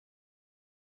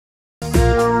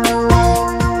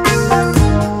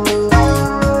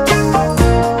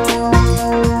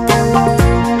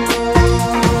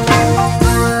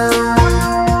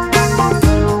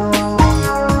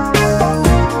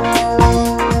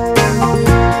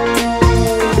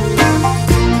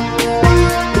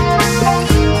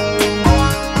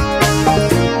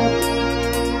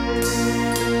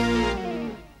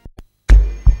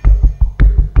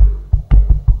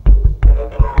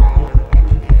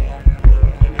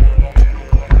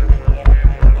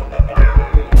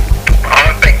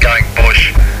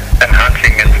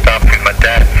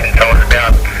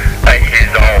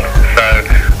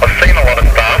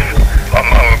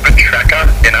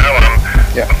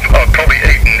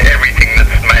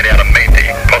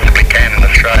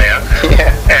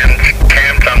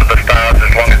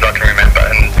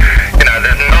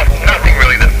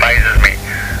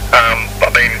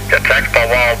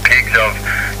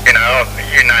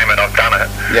it.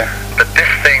 Yeah. But this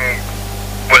thing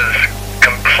was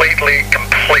completely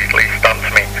stumped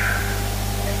me.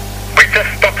 We just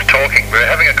stopped talking. We were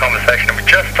having a conversation and we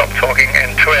just stopped talking,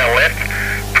 and to our left,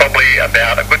 probably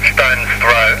about a good stone's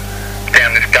throw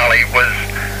down this gully,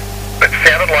 it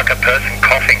sounded like a person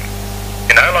coughing,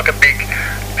 you know, like a big,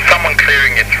 someone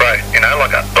clearing your throat, you know,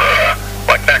 like a,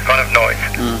 like that kind of noise.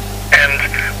 And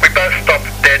we both stopped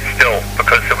dead still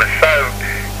because it was so,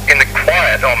 in the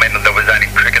quiet, I mean, there was only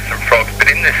crickets and frogs, but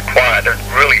in this quiet, it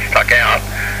really stuck out.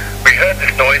 We heard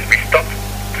this noise, we stopped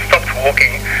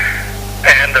walking,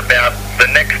 and about the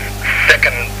next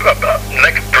second,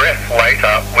 next breath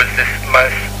later was this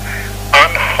most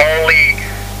unholy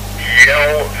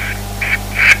yell,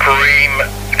 scream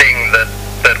thing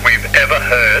that we've ever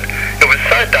heard. It was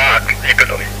so dark, you could,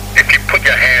 if you put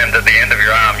your hand at the end of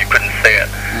your arm, you couldn't see it.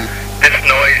 This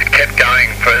noise kept going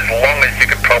for as long as you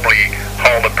could probably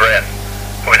hold a breath.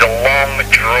 It was a long,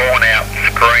 drawn-out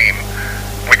scream,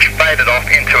 which faded off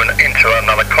into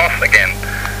another cough again.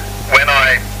 When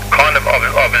I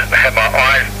had my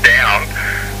eyes down,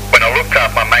 when I looked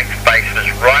up, my mate's face was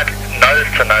right nose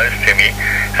to nose to me,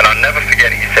 and I'll never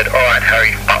forget, he said, "All right,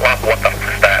 Harry, what the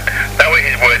f*** is that?" That were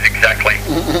his words exactly.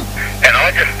 And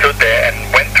I just stood there and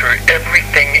went through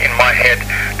everything in my head.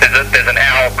 There's an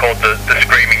owl called the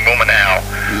screaming woman owl.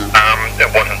 It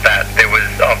wasn't that. There was,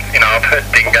 I've heard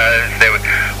dingoes, there were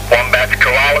wombats,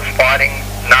 koalas fighting.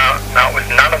 No, it was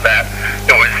none of that.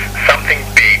 It was something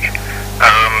big,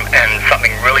 and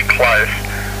something really close.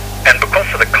 And because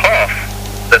of the cough,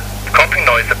 the coughing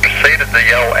noise that preceded the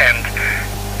yell and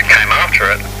came after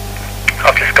it,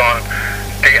 I've just gone,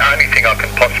 the only thing I can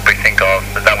possibly think of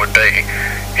that would be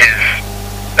is,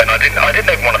 and I didn't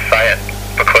even want to say it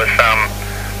because,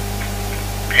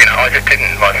 I just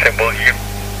didn't. I said, "Well,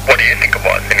 what do you think it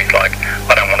was?" And he's like,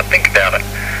 "I don't want to think about it."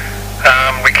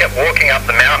 We kept walking up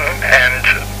the mountain and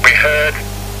we heard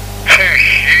two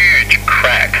huge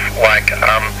cracks, like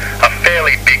a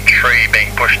fairly big tree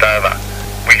being pushed over.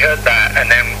 We heard that,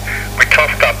 and then we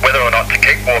tossed up whether or not to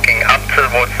keep walking up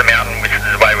towards the mountain, which is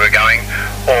the way we were going,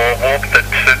 or walk the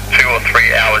 2 or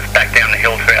 3 hours back down the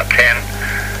hill to our 10.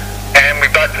 And we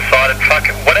both decided, fuck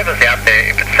it, whatever's out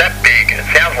there, if it's that big, it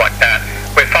sounds like that,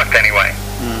 we're fucked anyway.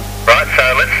 Right, so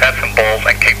let's have some balls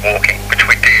and keep walking, which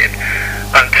we did,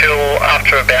 until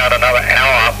after about another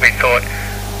hour, we thought,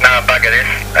 no, bugger this,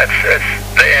 it's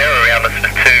the air around us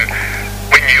was too,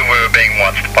 we knew we were being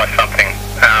watched by something.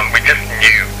 We just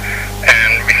knew,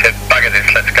 and we said, bugger this,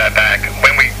 let's go back.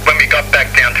 When we got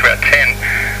back down to our tent,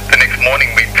 the next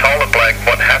morning we told a bloke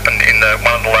what happened in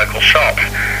one of the local shops,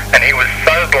 and he was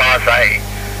so blasé.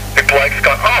 The bloke's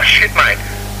gone, "Oh shit, mate,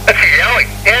 that's a Yowie.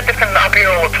 Yeah, they've been up here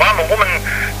all the time. A woman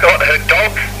got her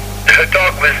dog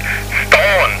was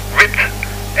stolen, ripped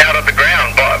out of the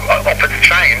ground off its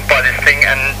chain by this thing,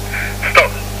 and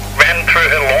ran through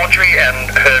her laundry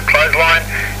and her clothesline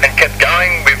and kept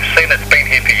going. We've seen it's been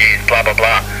here for years, blah, blah,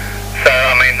 blah." So,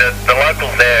 I mean, the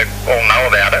locals there all know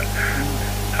about it.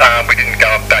 We didn't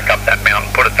go back up that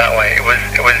mountain, put it that way. It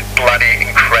was bloody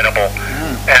incredible.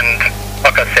 And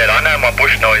like I said, I know my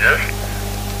bush noises,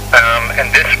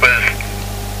 and this was,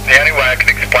 the only way I could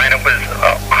explain it was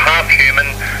half human,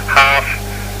 half,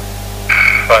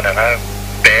 I don't know,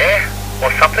 bear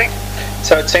or something.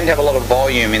 So it seemed to have a lot of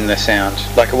volume in the sound.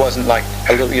 Like it wasn't like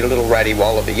a little ratty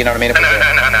wallaby, you know what I mean? No.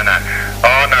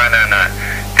 Oh, no.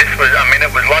 This was, I mean,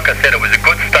 it was, like I said, it was a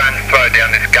good stone's throw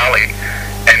down this gully,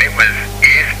 and it was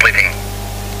ear-splitting.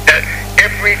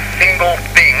 Every single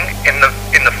thing in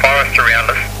the forest around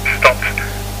us stopped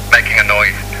making a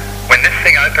noise. When this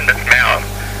thing opened its mouth,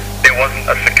 there wasn't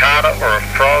a cicada or a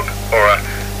frog or an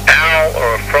owl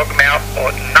or a frogmouth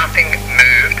or nothing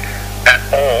moved at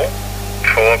all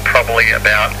for probably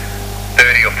about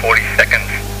 30 or 40 seconds.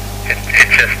 It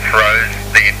just froze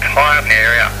the entire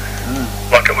area.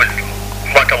 Like it was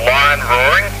like a lion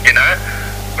roaring, you know?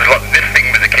 It was like this thing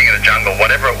was the king of the jungle.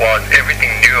 Whatever it was, everything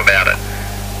knew about it.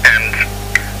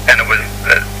 And it was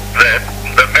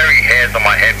the very hairs on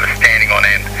my head were standing on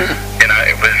end. You know,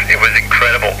 it was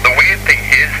incredible. The weird thing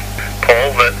is,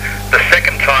 Paul, that the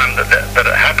second time that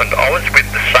it happened, I was with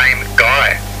the same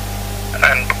guy.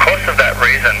 And because of that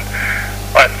reason,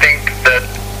 I think that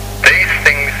these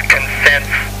things can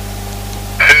sense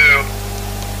who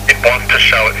it wants to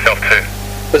show itself to.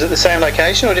 Was it the same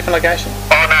location or a different location?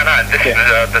 Oh, no. This is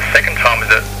the second time was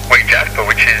at Wee Jasper,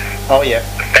 which is 1,000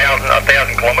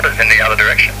 kilometres in the other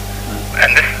direction.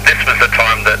 And this was the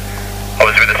time that I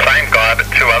was with the same guy but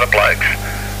two other blokes.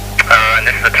 And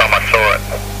this is the time I saw it.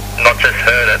 Not just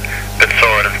heard it, but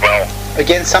saw it as well.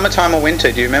 Again, summertime or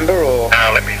winter, do you remember? Or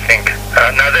let me think.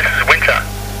 No, this is winter.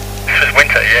 This was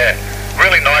winter, yeah.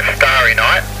 Really nice start starry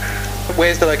night.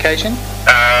 Where's the location?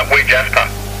 Wee Jasper.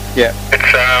 Yeah.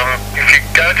 It's if you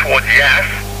go towards Yass.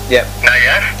 Yep. No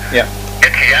Yass. Yeah.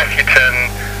 Get to Yass, you turn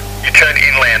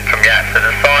inland from Yass. There's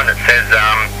a sign that says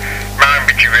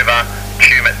Murrumbidgee River,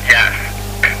 Tumut, Yass.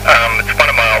 It's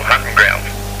one of my old hunting grounds,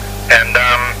 and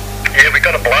yeah, we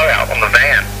got a blowout on the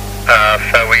van.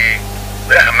 So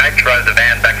our mate drove the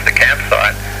van back to the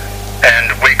campsite, and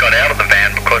we got out of the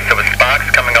van because there were sparks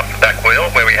coming off the back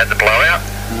wheel where we had the blowout,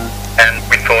 and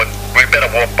we thought we better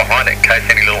walk behind it in case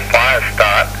any little fires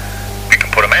start, we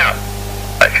can put them out.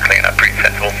 Basically, a pretty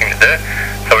sensible thing to do.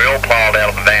 So we all piled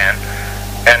out of the van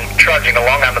and trudging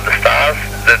along under the stars.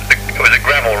 It was a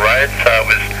gravel road, so it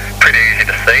was pretty easy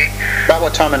to see. About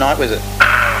what time of night was it?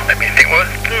 Let me think. It was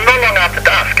not long after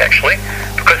dusk, actually,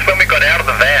 because when we got out of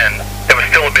the van, there was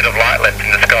still a bit of light left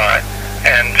in the sky,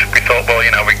 and we thought, well,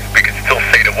 we could still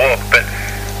see to walk, but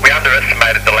we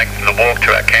underestimated the length of the walk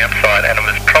to our campsite, and it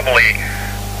was probably,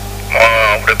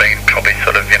 it would have been probably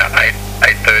sort of,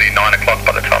 8:30, 9 o'clock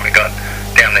by the time we got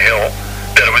down the hill,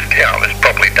 that it was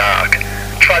probably dark.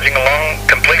 Trudging along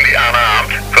completely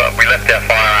unarmed, but we left our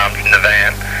firearms in the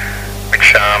van,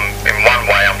 which in one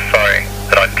way I'm sorry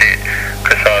that I did,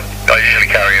 because I usually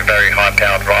carry a very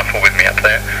high-powered rifle with me up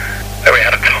there. And we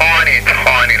had a tiny,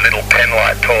 tiny little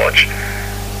penlight torch.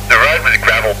 The road was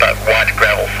gravel, but white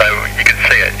gravel, so you could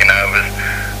see it. It's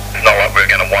not like we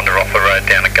were going to wander off the road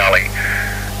down a gully.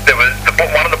 There was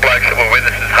one of the blokes that were with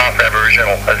us is half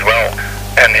Aboriginal as well,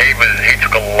 and he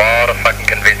took a lot of fucking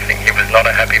convincing. He was not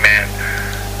a happy man.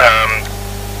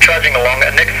 Trudging along,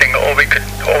 and next thing all we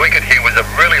could hear was a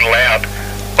really loud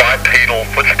bipedal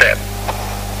footstep,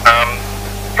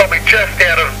 probably just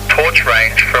out of torch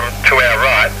range to our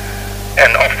right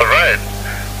and off the road,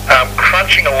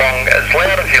 crunching along as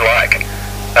loud as you like.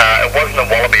 It wasn't a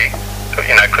wallaby,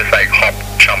 because they hop,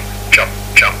 jump, jump,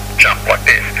 jump, jump like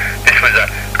this. This was a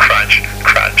crunch,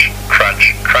 crunch,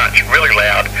 crunch, crunch, really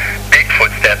loud, big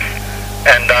footsteps,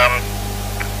 and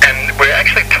we're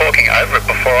actually talking over it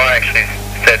before I actually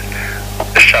said,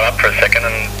 shut up for a second,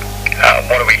 and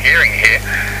what are we hearing here?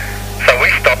 So we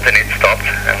stopped and it stopped,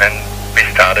 and then we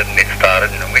started and it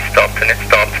started, and then we stopped and it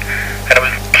stopped, and it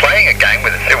was playing a game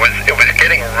with us. It was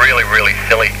getting really, really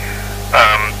silly.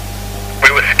 We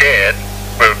were scared.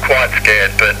 We were quite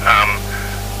scared, but I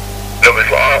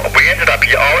ended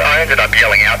up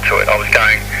yelling out to it. I was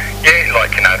going,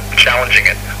 challenging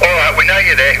it. All right, we know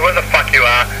you're there. Whoever the fuck you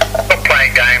are, stop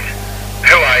playing games.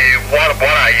 Who are you? What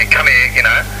are you? Come here.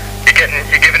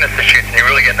 You're giving us the shits, and you're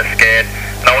really getting us scared.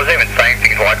 And I was even saying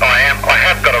things like, I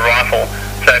have got a rifle,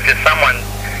 so if there's someone,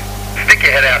 stick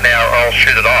your head out now, or I'll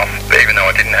shoot it off. Even though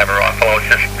I didn't have a rifle, I was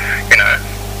just,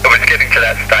 it was getting to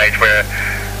that stage where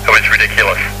it was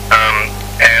ridiculous.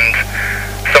 And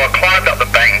so I climbed up the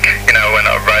bank, when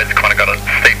a road's kind of got a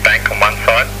steep bank on one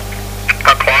side.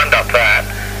 I climbed up that,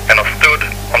 and I stood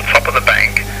on top of the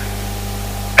bank,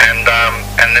 and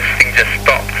this thing just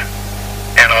stopped.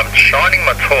 And I'm shining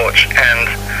my torch,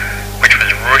 which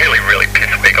was really, really piss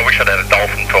weak. I wish I'd had a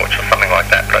dolphin torch or something like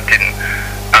that, but I didn't.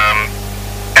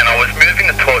 And I was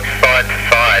moving the torch side to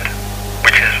side,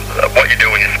 which is what you do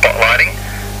when you're spotlighting,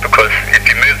 because if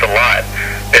you move the light,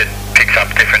 it picks up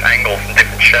different angles and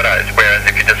different shadows, whereas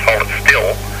if you just hold it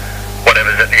still,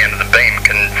 whatever's at the end of the beam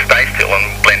can stay still and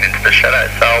blend into the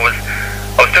shadows. So I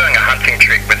was doing a hunting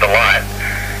trick with the light,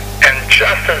 and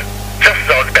just as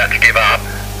I was about to give up,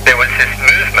 there was this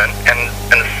movement, and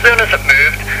as soon as it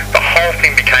moved, the whole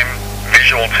thing became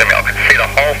visual to me. I could see the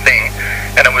whole thing,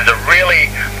 and it was a really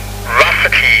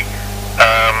russety,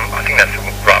 I think that's the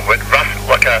right word,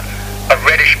 like a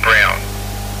reddish brown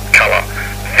colour,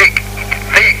 thick,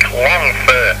 long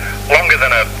fur, longer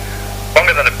than a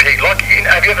pig. Like,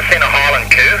 have you ever seen a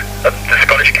Highland coo, the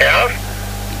Scottish cows?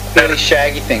 Really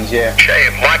shaggy things, yeah.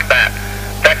 Like that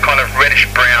kind of reddish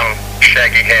brown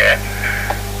shaggy hair.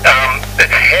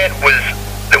 Its head was,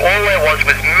 all there was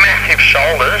massive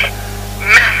shoulders,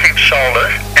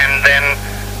 and then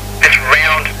this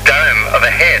round dome of a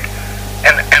head.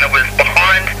 And it was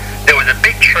behind, there was a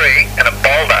big tree and a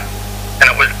boulder, and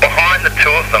it was behind the two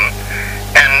of them.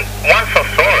 And once I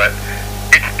saw it,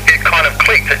 it kind of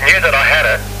clicked. It knew that I had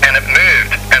it, and it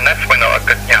moved. And that's when I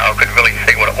could really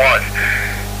see what it was.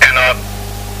 And I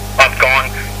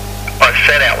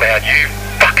said out loud,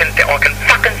 I can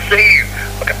fucking see you.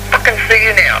 I can fucking see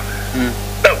you now.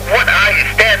 But what are you?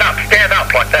 Stand up,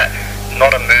 like that.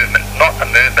 Not a movement.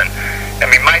 And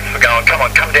my mates were going, come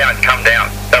on, come down.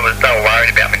 They were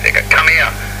worried about me. They go, come here.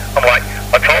 I'm like,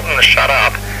 I told them to shut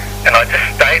up, and I just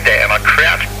stayed there, and I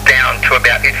crouched down to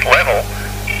about its level,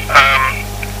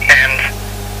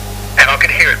 and I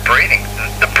could hear it breathing.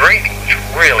 The breathing was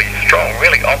just really strong,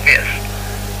 really obvious.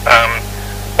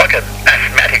 Like an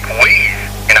asthmatic wheeze,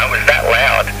 you know, it was that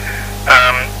loud.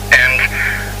 And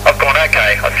I've gone,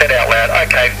 okay, I said out loud,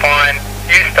 okay, fine,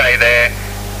 you stay there,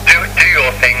 do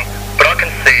your thing, but I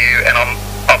can see you, and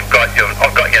I've got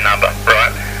your number,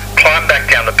 right? Climb back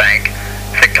down the bank,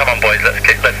 said, come on boys, let's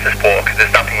just walk,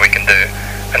 there's nothing we can do.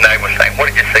 And they were saying,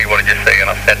 what did you see, And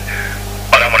I said,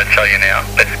 I don't want to tell you now.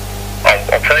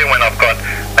 I'll tell you when I've got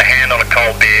a hand on a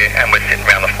cold beer and we're sitting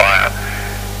around the fire.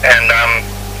 And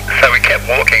so we kept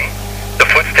walking. The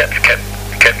footsteps kept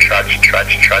trudge.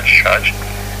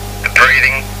 The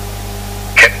breathing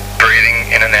kept breathing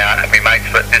in and out. And my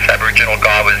mates, this Aboriginal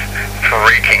guy was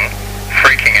freaking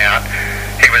out.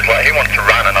 He was like, he wanted to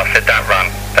run, and I said, don't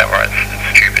run. Don't worry, it's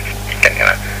stupid. You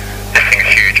know, this thing's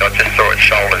huge. I just saw its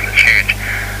shoulders. It's huge.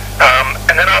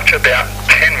 And then after about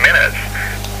 10 minutes,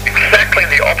 exactly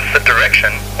the opposite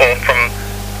direction, or from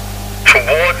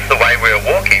towards the way we were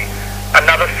walking,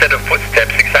 another set of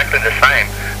footsteps, exactly the same,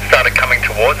 started coming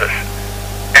towards us.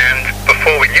 And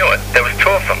before we knew it, there was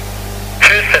two of them.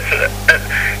 Two sets of it.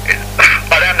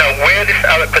 I don't know where this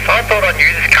other, because I thought I knew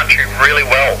this country really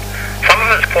well. Some of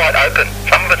it's quite open.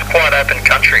 Some of it's quite open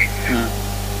country.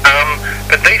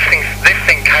 But this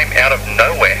thing came out of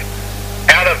nowhere.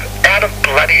 Out of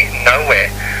bloody nowhere.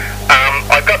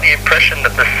 I got the impression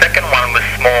that the second one was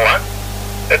smaller.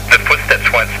 The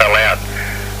footsteps weren't so loud.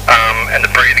 And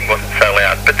the breathing wasn't so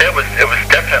loud. But it was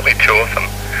definitely two of them.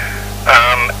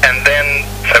 And then,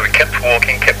 so we kept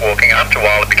walking. After a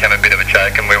while, it became a bit of a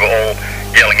joke, and we were all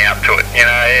yelling out to it. You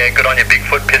know, yeah, good on you,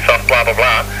 Bigfoot, piss off, blah, blah,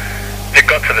 blah. It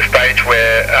got to the stage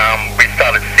where we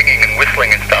started singing and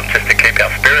whistling and stuff just to keep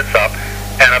our spirits up.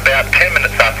 And about 10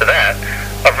 minutes after that,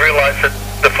 I've realised that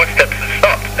the footsteps had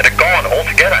stopped. It had gone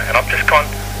altogether. And I've just gone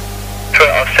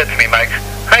I've said to me mates,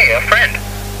 hey, our friend,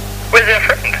 where's our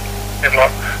friend? They're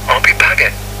like, I'll be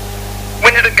buggered.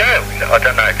 When did it go? I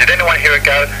don't know. Did anyone hear it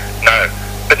go? No.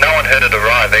 But no one heard it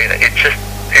arrive either. It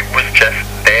was just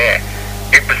there.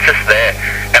 It was just there.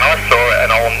 And I saw it,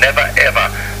 and I'll never, ever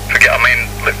forget. I mean,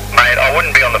 look, mate, I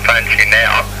wouldn't be on the phone to you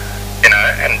now, you know,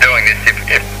 and doing this if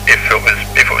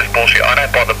it was bullshit. I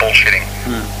don't bother bullshitting.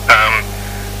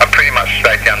 I'm pretty much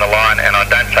straight down the line, and I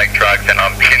don't take drugs, and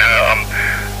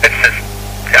it's just,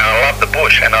 you know, I love the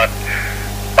bush, and I've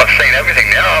seen everything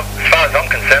now. As far as I'm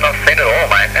concerned, I've seen it all,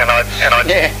 mate, and I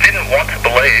didn't want to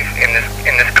believe in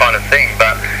this kind of thing,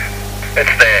 but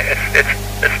it's there.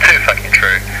 It's too fucking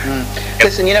true. Yep.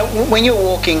 Listen, you know, when you're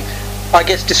walking, I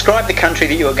guess describe the country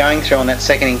that you were going through on that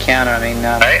second encounter. I mean,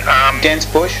 dense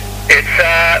bush. It's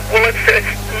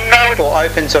or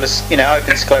open sort of, you know,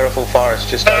 open sclerophyll forest.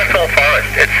 Just no, it's all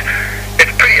forest.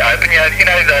 It's pretty open. You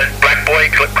know those black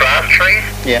boy grass trees.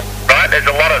 Yeah. Right. There's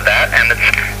a lot of that, and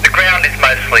the ground is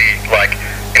mostly like,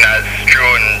 you know,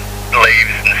 strewn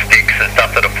leaves and sticks and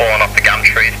stuff that have fallen off the gum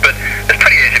trees. But it's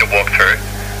pretty easy to walk through.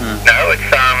 No, it's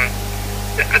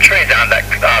the trees aren't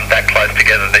that close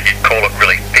together that you'd call it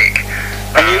really thick.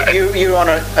 And you were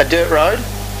on a dirt road?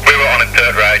 We were on a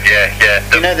dirt road, yeah.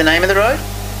 Do you know the name of the road?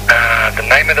 The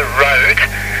name of the road?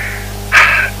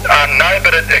 No,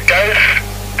 but it goes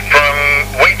from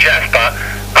Wee Jasper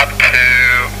up to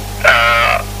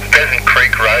Pheasant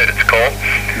Creek Road, it's called.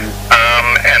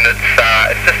 And it's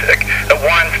just, it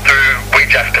winds through Wee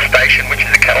Jasper Station, which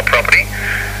is a cattle property.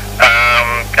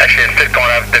 Actually, it's just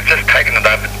gone over, they've just taken it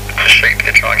over to sheep,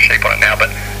 they're trying sheep on it now, but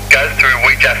goes through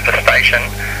Wee Jasper Station,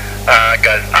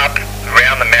 goes up,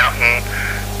 around the mountain,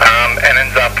 and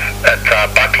ends up at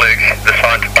Buckloog, the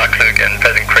sign to Buckloog and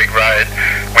Pheasant Creek Road,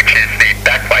 which is the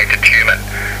back way to Tumen.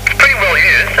 It's pretty well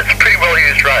used, it's a pretty well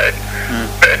used road,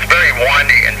 but it's very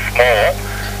windy and small.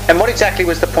 And what exactly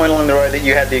was the point along the road that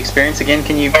you had the experience again?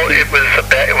 Can you... Well, it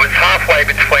was halfway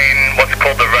between what's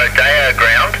called the Rodeo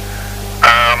ground,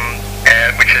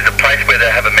 and which is a place where they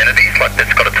have amenities, like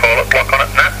it's got a toilet block on it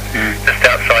and that, just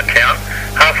outside town.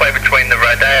 Halfway between the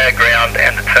Rodeo ground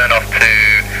and the turn off to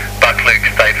Buckloog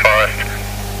State Forest.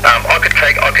 I could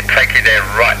take you there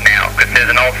right now, because there's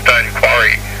an old stone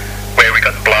quarry where we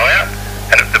got the blowout,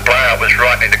 and the blowout was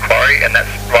right near the quarry, and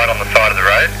that's right on the side of the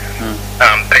road.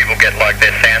 People get like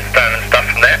their sandstone and stuff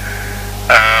from there.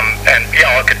 And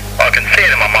yeah, I can see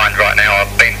it in my mind right now.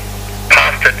 I've been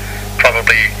past it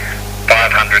probably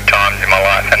 500 times in my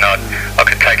life, and I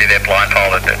could take you there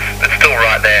blindfolded. It's still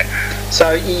right there.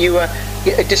 So you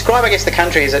describe, I guess, the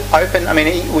country. Is it open? I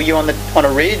mean, were you on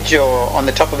a ridge or on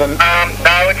the top of a?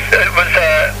 No, it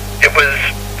was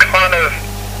kind of.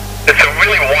 It's a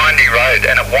really windy road,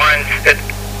 and it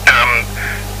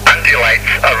undulates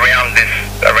around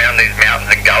these mountains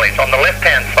and gullies. On the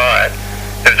left-hand side,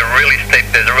 there's a really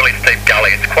steep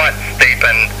gully. It's quite steep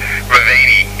and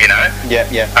ravine-y, you know. Yeah,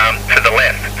 yeah. To the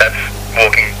left, that's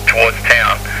walking towards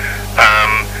town.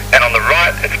 And on the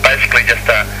right, it's basically just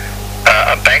a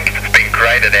bank that's been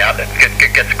graded out.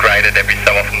 It gets graded every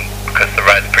so often because the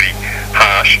road's pretty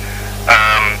harsh.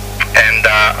 And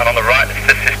on the right, it's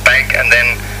just this bank, and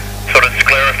then sort of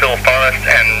sclerophyll forest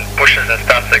and bushes and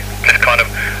stuff that just kind of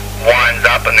winds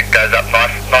up and it goes up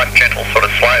nice gentle sort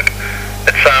of slope.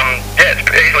 It's it's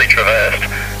easily traversed.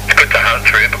 It's good to hunt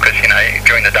through because, you know,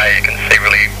 during the day you can see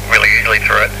really easily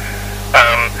through it.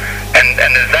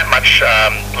 And there's that much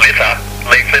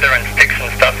leaf litter and sticks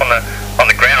and stuff on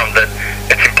the ground that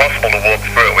it's impossible to walk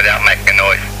through it without making a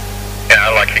noise. You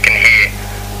know, like you can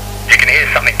hear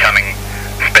something coming,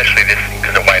 especially this thing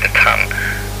because it weighed a ton.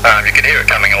 You can hear it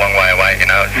coming a long way away. You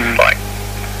know, it's just like.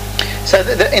 So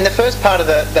in the first part of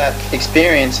that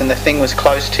experience, and the thing was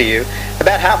close to you,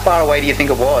 about how far away do you think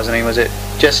it was? I mean, was it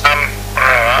just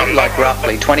like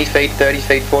roughly 20 feet, 30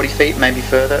 feet, 40 feet, maybe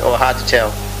further, or hard to tell?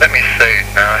 Let me see.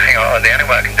 No, hang on. The only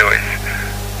way I can do it is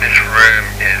this room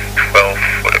is 12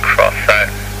 foot across, so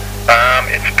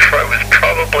it was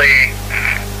probably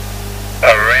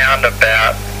around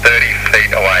about 30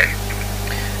 feet away.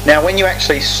 Now, when you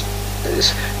actually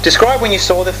describe when you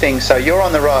saw the thing. So you're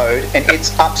on the road and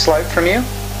it's upslope from you.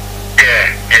 Yeah.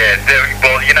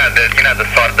 Well, you know the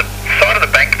side of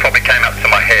the bank probably came up to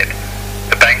my head.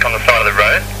 The bank on the side of the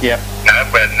road. Yeah. You know,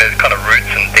 where there's kind of roots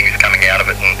and things coming out of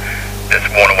it, and it's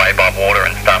worn away by water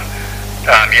and stuff.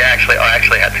 I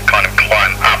actually had to kind of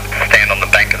climb up to stand on the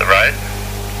bank of the road,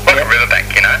 like a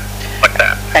riverbank, you know, like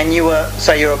that. And you're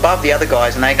above the other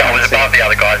guys, and they can't see. I was above the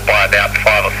other guys by about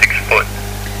 5 or 6 foot.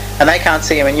 And they can't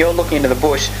see you, and you're looking into the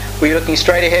bush. Were you looking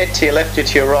straight ahead, to your left, or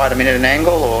to your right? I mean, at an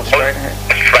angle, or straight ahead?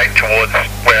 Straight towards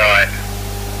where I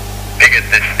figured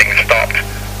this thing stopped.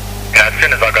 You know, as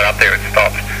soon as I got up there, it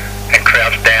stopped and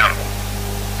crouched down.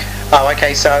 Oh,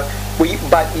 okay. So,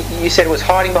 but you said it was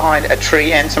hiding behind a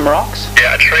tree and some rocks?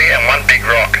 Yeah, a tree and one big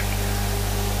rock.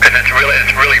 Because it's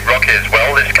really rocky as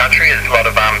well. This country is a lot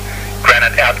of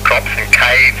granite outcrops and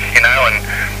caves, you know, and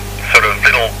sort of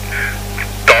little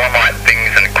dolomite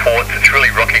things and quartz. It's really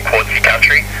rocky, quartzy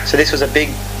country. So this was a big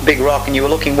rock, and you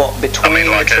were looking between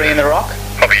the tree and the rock?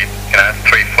 Probably,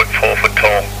 3 foot, 4 foot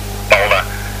tall boulder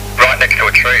right next to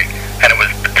a tree, and it was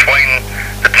between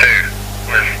the two.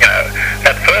 It was,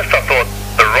 at first I thought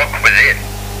the rock was it.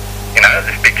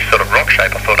 This big sort of rock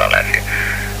shape. I thought, oh, that's it.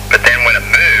 But then when it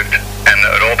moved and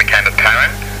it all became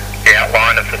apparent, the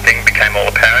outline of the thing became all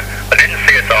apparent. I didn't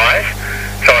see its eyes,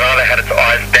 so it either had its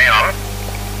eyes down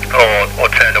or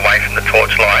turned away from the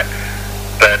torchlight,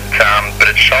 but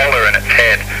its shoulder and its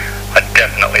head, I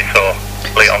definitely saw.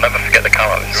 I'll never forget the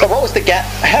colour. So what was the gap?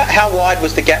 How wide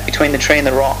was the gap between the tree and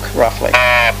the rock, roughly?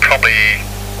 Probably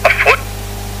a foot.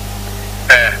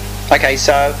 Yeah. Okay,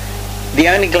 so the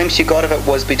only glimpse you got of it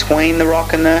was between the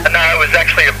rock and the. No, it was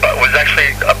actually above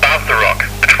the rock,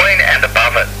 between and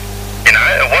above it.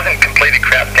 It wasn't completely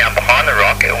crouched down behind the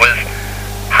rock. It was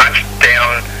hunched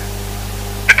down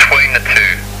between the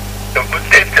two.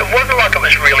 It wasn't like it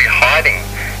was really hiding.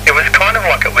 It was kind of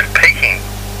like it was peeking,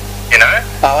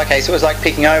 Oh, okay, so it was like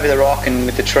peeking over the rock and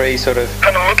with the tree sort of...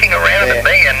 Kind of looking around at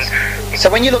me and... So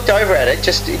when you looked over at it,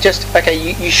 okay,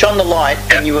 you shone the light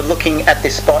and you were looking at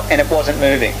this spot and it wasn't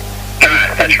moving. No,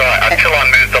 that's right, until I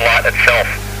moved the light itself.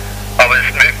 I was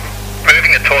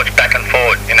moving the torch back and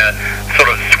forward in a sort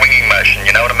of swinging motion,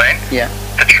 you know what I mean? Yeah.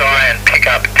 To try and pick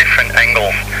up different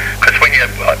angles. Because when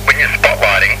you're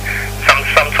spotlighting,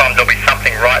 sometimes there'll be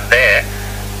something right there,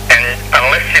 and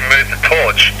unless you move the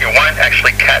torch, you won't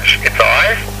actually catch its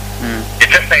eyes. You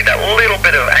just need that little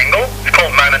bit of angle. It's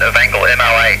called moment of angle,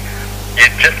 MOA. You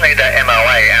just need that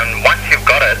MOA, and once you've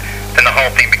got it, then the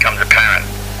whole thing becomes apparent.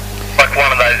 Like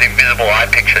one of those invisible eye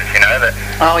pictures, that...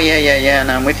 Oh, yeah,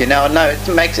 no, I'm with you. No, it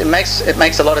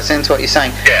makes a lot of sense what you're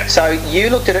saying. Yeah. So you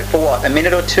looked at it for what, a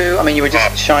minute or two? I mean, you were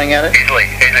just shining at it? Easily,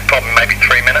 probably maybe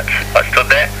 3 minutes. I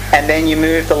stood there. And then you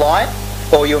moved the light,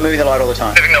 or you were moving the light all the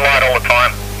time?Moving the light all the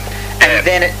time. And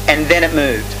then it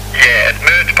moved. Yeah, it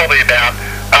moved probably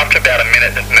after about a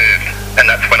minute. It moved, and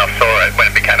that's when I saw it, when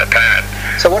it became apparent.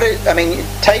 So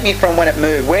take me from when it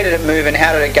moved. Where did it move, and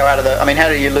how did it go out of the? I mean, how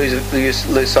did you lose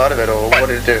sight of it, or what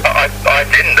did it do? I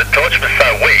didn't. The torch was so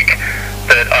weak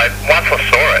that once I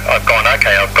saw it, I've gone,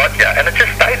 okay, I've got you, and it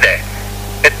just stayed there.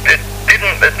 It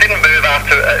didn't move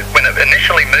after when it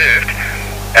initially moved,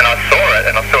 and I saw it,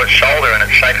 and I saw its shoulder and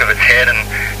its shape of its head, and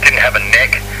didn't have a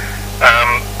neck.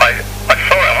 I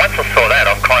saw it, and once I saw that,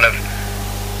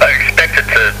 I expected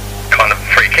to kind of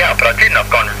freak out, but I didn't.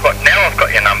 I've gone, now I've got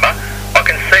your number, I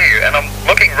can see you, and I'm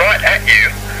looking right at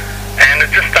you, and it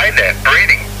just stayed there,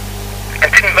 breathing. It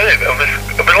didn't move. It was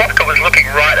like it was looking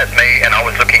right at me, and I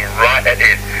was looking right at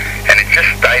it, and it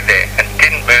just stayed there and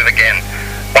didn't move again.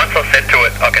 Once I said to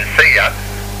it, "I can see ya,"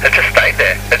 it just stayed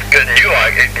there. It knew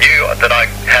that I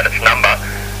had its number,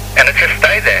 and it just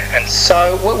stayed there. And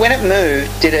so when it moved,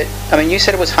 did it? I mean, you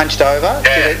said it was hunched over.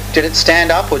 Yeah. Did it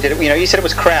stand up, or did it? You said it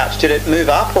was crouched. Did it move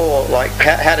up, or like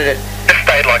how did it? Just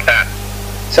stayed like that.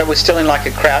 So it was still in like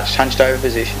a crouched, hunched over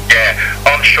position. Yeah,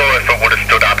 I'm sure if it would have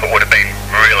stood up, it would have been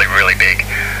really, really big.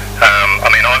 I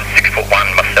mean, I'm 6'1"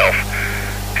 myself,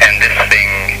 and this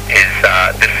thing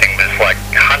was like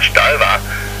hunched over.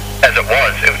 As it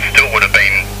was, it still would have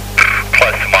been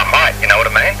close to my height. You know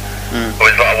what I mean? It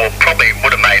was like, well, probably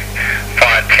would have made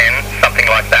 5'10", something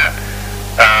like that.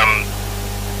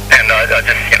 And I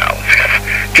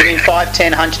just, Do you mean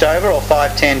 5'10" hunched over, or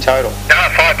 5'10" total? No,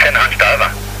 5'10" hunched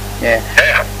over. Yeah.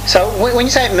 Yeah. So when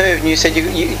you say it moved, and you said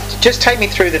you just take me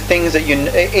through the things that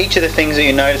each of the things that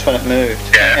you noticed when it moved,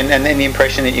 yeah. and then the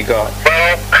impression that you got.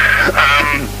 Well,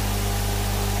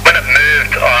 when it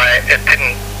moved, it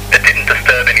didn't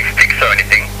disturb any sticks or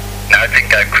anything. No, it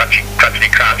didn't go crunch.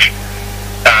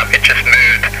 It just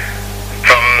moved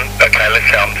from, okay, let's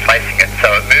say I'm facing it,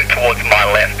 so it moved towards my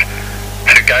left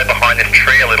to go behind this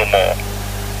tree a little more,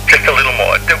 just a little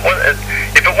more. If it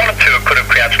wanted to, it could have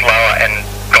crouched lower and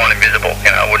gone invisible.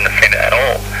 I wouldn't have seen it at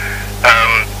all.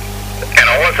 And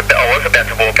I was about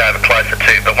to walk over closer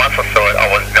too, but once I saw it, I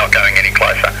was not going any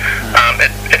closer.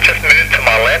 It just moved to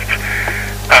my left,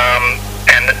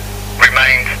 and it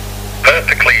remained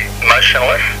perfectly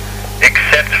motionless,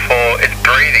 except for its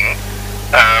breathing,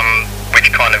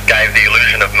 which kind of gave the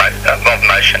illusion of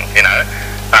motion.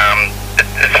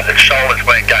 Its shoulders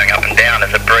weren't going up and down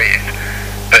as it breathed,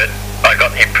 but I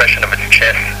got the impression of its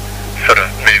chest sort of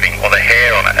moving, or the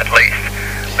hair on it at least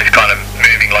was kind of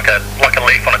moving like a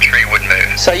leaf on a tree would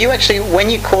move. So you actually, when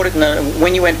you caught it,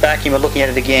 when you went back and you were looking at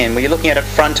it again, were you looking at it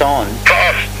front on?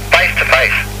 Face to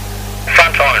face,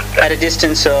 front on. At a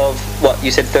distance of what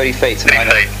you said, 30 feet. 30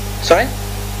 feet. Sorry?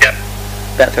 Yep.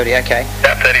 About 30. Okay.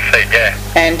 About 30 feet. Yeah.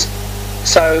 And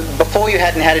so before you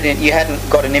hadn't you hadn't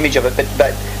got an image of it,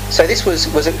 but so this was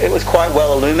it was quite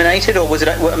well illuminated, or was it?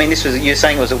 I mean, you're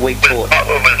saying it was a weak torch. It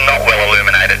was not well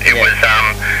illuminated. It was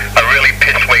a really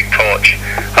piss weak torch,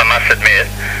 I must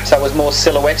admit. So it was more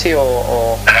silhouette-y,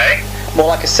 or hey? More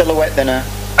like a silhouette than a.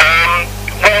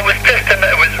 Well, it was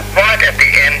it was right at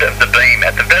the end of the beam,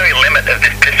 at the very limit of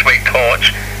this piss weak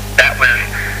torch. That was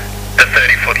the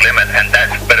 30-foot limit, and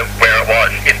that's where it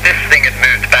was. If this thing had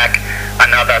moved back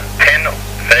another 10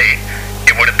 feet,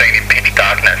 it would have been in pitch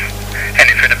darkness. And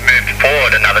if it had moved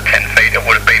forward another 10 feet, it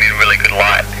would have been in really good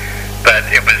light. But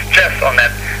it was just on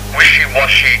that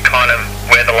wishy-washy kind of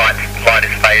where the light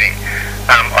is fading.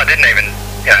 I didn't even,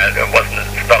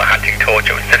 it's not a hunting torch.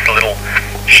 It was just a little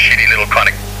shitty little kind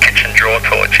of kitchen drawer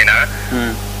torch,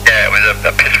 Yeah, it was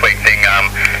a piss weak thing.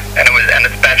 And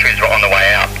its batteries were on the way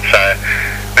out. So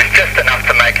it was just enough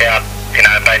to make out,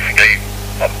 basically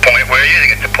we were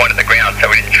using it to point at the ground so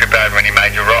we didn't trip over any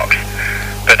major rocks.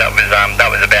 But that was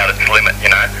about its limit,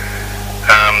 It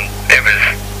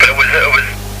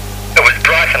was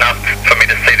bright enough for me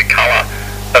to see the colour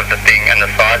of the thing and the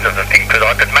size of the thing, because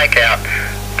I could make out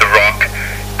the rock,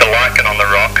 the lichen on the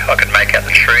rock. I could make out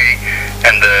the tree,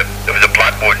 and it was a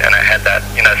bloodwood, and it had that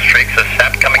streaks of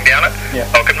sap coming down it. Yeah.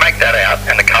 I could make that out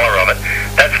and the colour of it.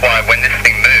 That's why when this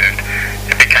thing moved,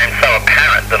 it became so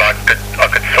apparent that I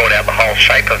could sort out the whole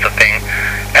shape of the thing,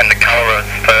 and the colour of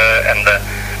its fur, and the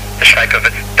shape of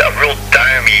its real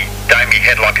domey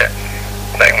head, like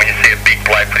when you see a big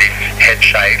bloke with his head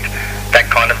shaved, that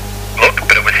kind of look,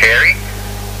 but it was hairy,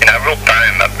 real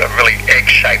dome, a really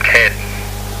egg-shaped head,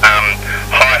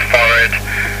 high forehead,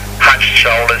 hunched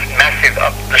shoulders, massive.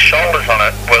 The shoulders on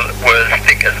it were as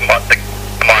thick as my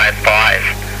thighs,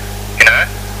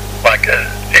 like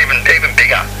even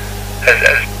bigger,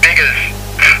 as big as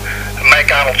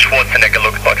make Arnold Schwarzenegger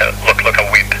look like a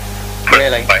whip.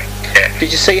 Really? Yeah.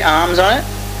 Did you see arms on it?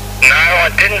 No, I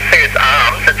didn't see its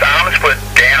arms. Its arms were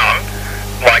down,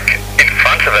 like in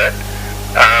front of it.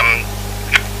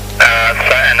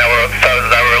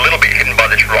 They were a little bit hidden by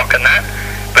this rock and that.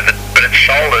 But its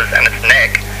shoulders and its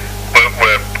neck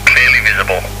were clearly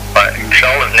visible. Like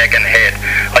shoulders, neck, and head.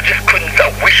 I just couldn't.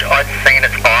 I wish I'd seen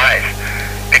its eyes,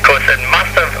 because it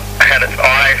must have had its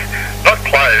eyes not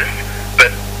closed,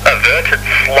 but averted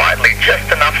slightly, just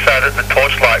enough so that the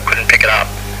torchlight couldn't pick it up.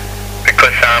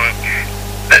 Because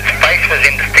its face was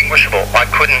indistinguishable. I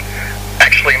couldn't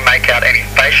actually make out any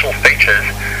facial features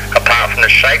apart from the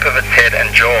shape of its head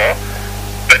and jaw,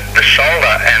 but the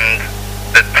shoulder and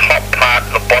the top part,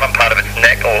 the bottom part of its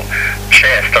neck, or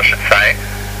chest I should say,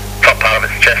 top part of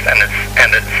its chest and its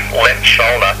left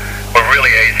shoulder were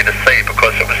really easy to see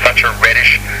because it was such a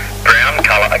reddish brown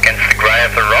colour against the grey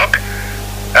of the rock.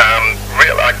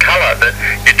 A colour that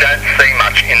you don't see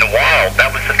much in the wild.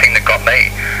 That was the thing that got me.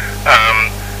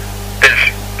 There's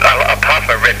apart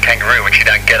from a red kangaroo, which you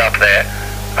don't get up there,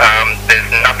 there's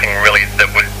nothing really that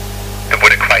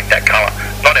would equate that colour.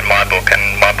 Not in my book, and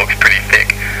my book's pretty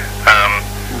thick.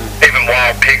 Even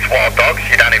wild pigs, wild dogs,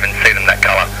 you don't even see them that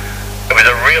colour. It was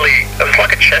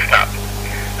like a chestnut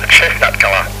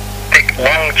colour, thick,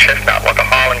 long chestnut, like a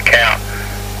Highland cow.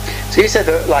 So you said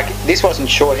that, like, this wasn't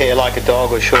short hair like a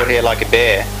dog or short hair like a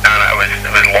bear? No, it was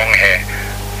long hair,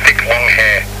 thick, long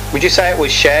hair. Would you say it was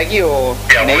shaggy or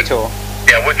neat or?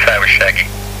 Yeah, I would say it was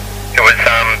shaggy. It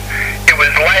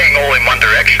was laying all in one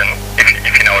direction,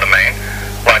 if you know what I mean,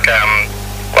 like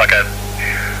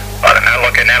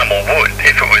an animal would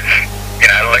if it was,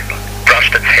 like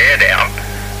brushed its hair down.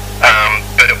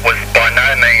 But it was by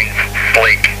no means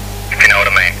sleek, if you know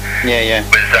what I mean. Yeah.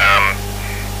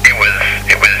 It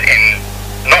was in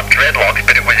not dreadlocks,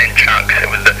 but it was in chunks. It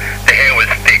was the hair was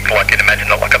thick, like you'd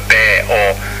imagine it like a bear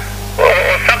or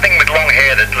something with long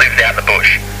hair that lives out in the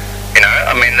bush.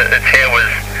 I mean, its hair was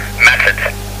matted.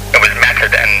 It was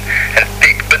matted and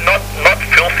thick, but not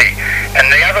filthy.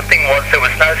 And the other thing was there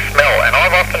was no smell. And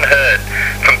I've often heard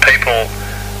from people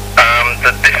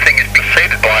that this thing is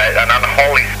preceded by an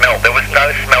unholy smell. There was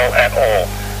no smell at all.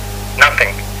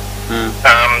 Nothing.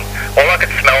 All I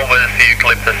could smell was the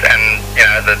eucalyptus and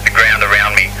the ground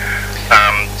around me.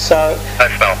 So no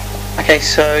smell. Okay,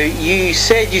 so you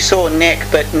said you saw a neck,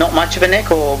 but not much of a neck,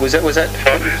 or was it? Well,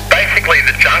 basically,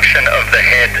 the junction of the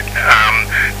head to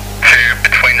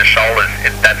between the shoulders.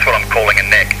 That's what I'm calling a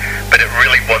neck, but it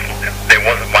really wasn't. There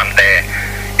wasn't one there.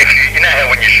 If you know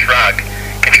how when you shrug,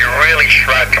 if you really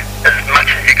shrug as much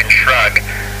as you can shrug,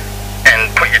 and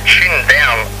put your chin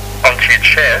down onto your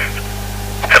chest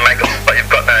to make it look like you've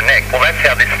got no neck. Well, that's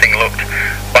how this thing looked,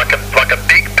 like a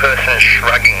big person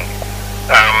shrugging.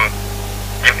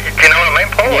 Do you know what I mean,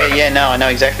 Paul? Yeah, no, I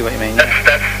know exactly what you mean. That's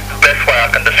the best way I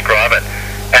can describe it.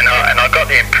 And I got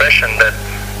the impression that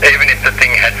even if the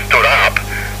thing had stood up,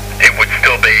 it would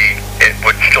still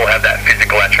have that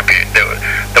physical attribute. There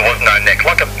was no neck,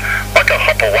 like a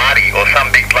Hopawati or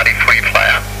some big bloody footy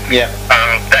player. Yeah.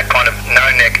 That kind of no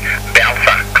neck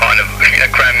bouncer kind of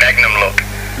Cro-Magnon look.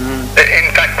 In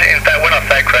fact, when I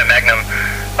say Cro-Magnon,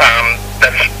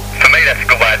 for me that's a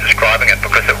good way of describing it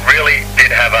because it really did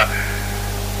have a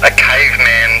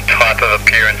caveman type of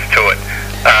appearance to it,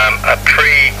 a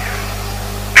pre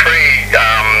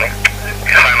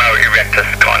Homo erectus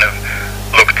kind of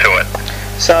look to it.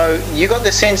 So you got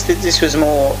the sense that this was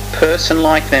more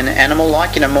person-like than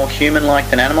animal-like, more human-like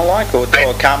than animal-like, or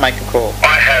can't make a call?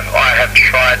 I have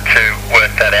tried to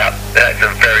work that out. That's a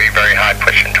very, very hard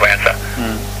question to answer.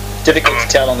 Difficult to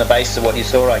tell on the basis of what you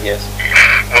saw, I guess.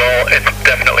 Well, it's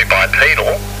definitely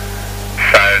bipedal.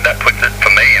 So that puts it, for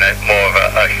me, in more of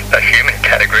a human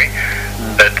category.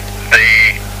 That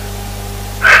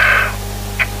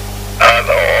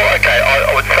I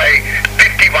would say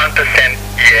 51%,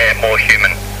 more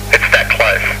human. It's that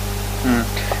close.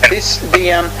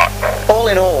 All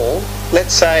in all,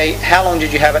 let's say, how long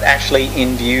did you have it actually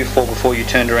in view for before you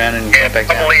turned around and went back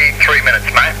down? Probably 3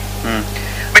 minutes, mate.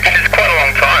 Which is quite a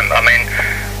long time. I mean,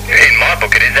 in my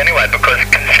book it is anyway, because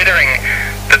considering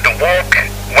that the walk,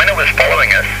 when it was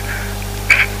following us,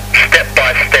 step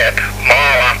by step,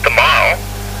 mile after mile,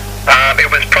 it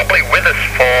was probably with us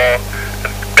for the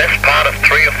best part of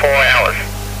 3 or 4 hours.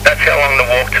 That's how long the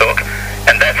walk took,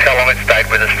 and that's how long it stayed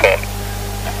with us for.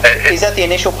 Is that the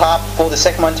initial part before the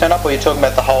second one turned up, or are you talking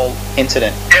about the whole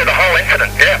incident? Yeah, the whole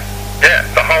incident, yeah,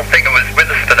 the whole thing. It was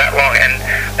with us for that long, and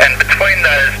between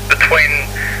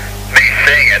me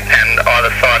seeing it and either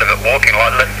side of it walking,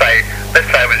 like let's say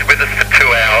it was with us for 2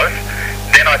 hours,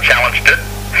 then I challenged it,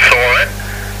 saw it,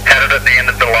 had it at the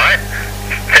end of the light,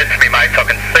 said to me, mates, I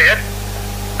can see it.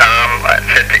 I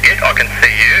said to it, I can see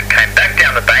you, came back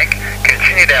down the bank,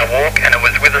 continued our walk, and it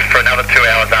was with us for another 2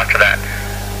 hours after that.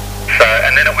 So,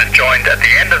 and then it was joined at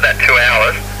the end of that 2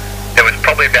 hours, there was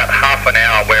probably about half an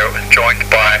hour where it was joined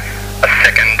by a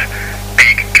second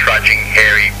big, trudging,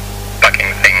 hairy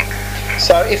fucking thing.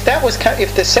 So if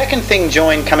the second thing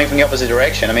joined coming from the opposite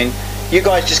direction, I mean, you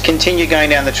guys just continue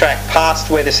going down the track past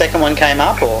where the second one came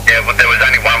up, or? Yeah, well, there was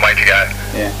only one way to go.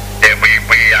 Yeah. Yeah, we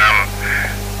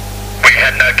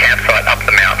had no campsite up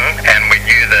the mountain, and we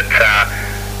knew that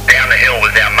down the hill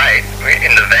was our mate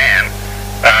in the van,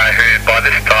 who by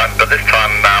this time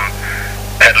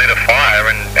had lit a fire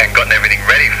and gotten everything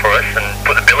ready for us and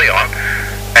put the billy on,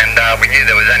 and we knew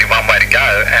there was only one way to go,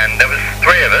 and there was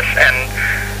 3 of us, and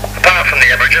apart from the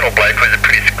Aboriginal bloke, who was a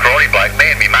pretty scrawny bloke, me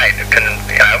and me mate can,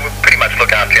 we pretty much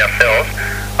look after ourselves.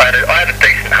 I had a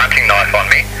decent hunting knife on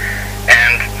me,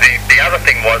 and the other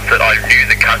thing was that I knew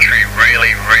the country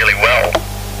really, really well.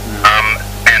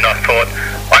 And I thought,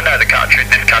 I know this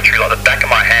country like the back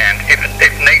of my hand.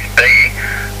 If needs be,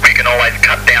 we can always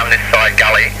cut down this side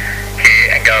gully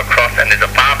here and go across, and there's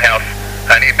a farmhouse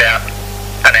only about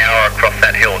an hour across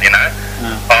that hill,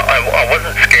 I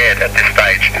wasn't scared at this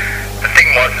stage. The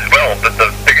thing was as well, that the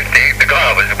biggest thing, the guy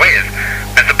I was with,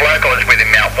 there's a bloke I was with in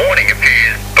Mount Warning a few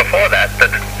years before that,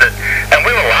 and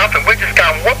we were laughing, we're just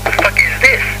going, what the fuck is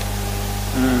this?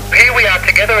 Here we are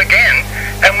together again,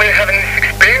 and we're having this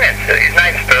experience. His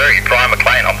name's Furry, Brian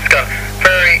McLean. I'm just going,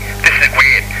 Furry, this is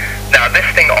weird. Now, this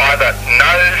thing either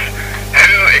knows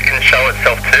who it can show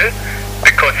itself to,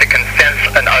 because it can sense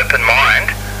an open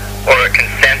mind, or it can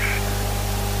sense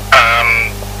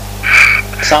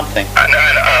something. A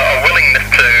willingness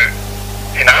to,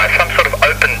 some sort of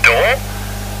open door.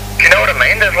 Do you know what I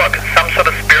mean? There's like some sort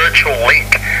of spiritual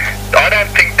link. I don't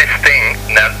think this thing,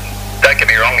 now, don't get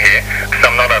me wrong here, because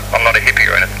I'm not a hippie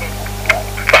or anything.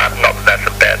 Not that that's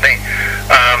a bad thing.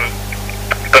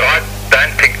 But I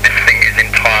don't think this thing is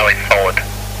entirely solid.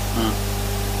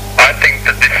 I think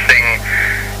that this thing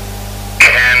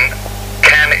can,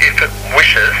 if it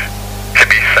wishes to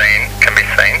be seen, can be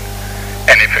seen.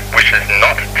 And if it wishes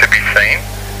not to be seen,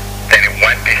 then it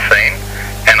won't be seen.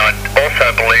 And I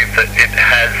also believe that it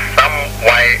has some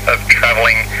way of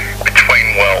travelling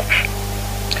between worlds.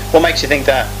 What makes you think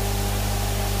that?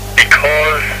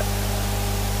 Because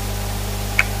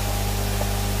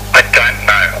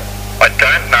I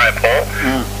don't know, Paul.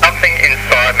 Something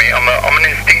inside me. I'm an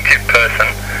instinctive person.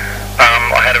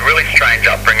 I had a really strange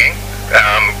upbringing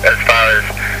as far as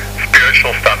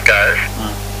spiritual stuff goes.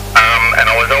 And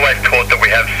I was always taught that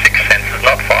we have 6 senses,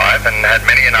 not 5, and had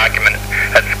many an argument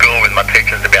at school with my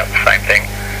teachers about the same thing.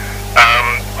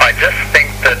 I just think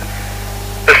that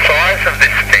the size of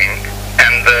this thing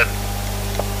and the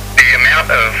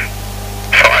amount of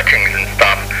sightings and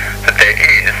stuff that there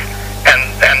is,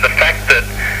 and the fact that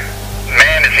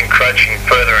man is encroaching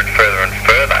further and further and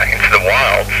further into the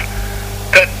wilds,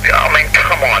 that, I mean,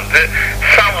 come on,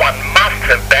 someone must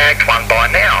have bagged one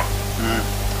by now.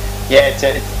 Yeah,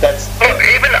 that's... Look,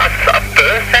 even a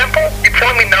fur sample? You're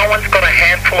telling me no one's got a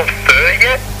handful of fur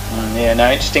yet? Yeah,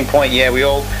 no, interesting point. Yeah, we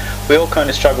all kind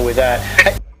of struggle with that.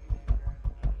 It's